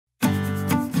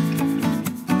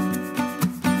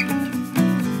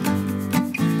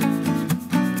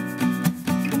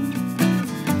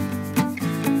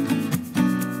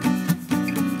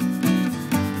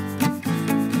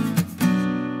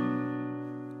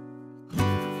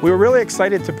We were really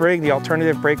excited to bring the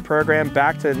Alternative Break program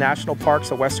back to the national parks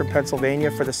of Western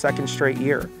Pennsylvania for the second straight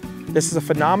year. This is a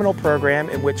phenomenal program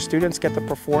in which students get to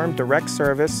perform direct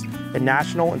service in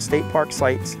national and state park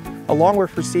sites, along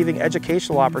with receiving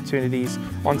educational opportunities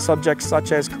on subjects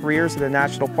such as careers in the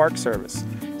National Park Service.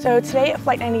 So today at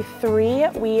Flight 93,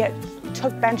 we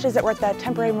took benches that were at the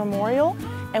temporary memorial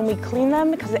and we cleaned them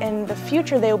because in the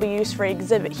future they will be used for an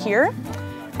exhibit here.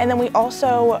 And then we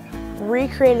also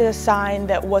recreated a sign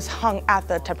that was hung at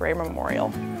the temporary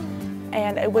memorial.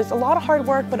 And it was a lot of hard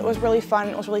work, but it was really fun.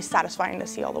 It was really satisfying to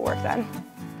see all the work done.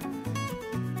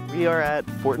 We are at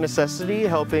Fort Necessity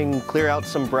helping clear out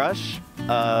some brush,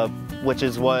 which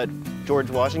is what George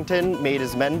Washington made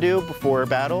his men do before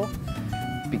battle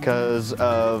because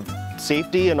of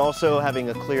safety and also having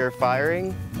a clear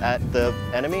firing at the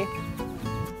enemy.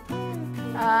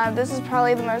 This is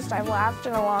probably the most I've laughed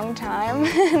in a long time,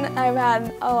 and I've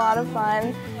had a lot of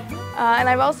fun. And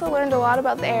I've also learned a lot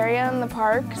about the area and the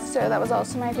park, so that was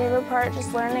also my favorite part,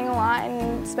 just learning a lot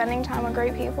and spending time with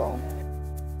great people.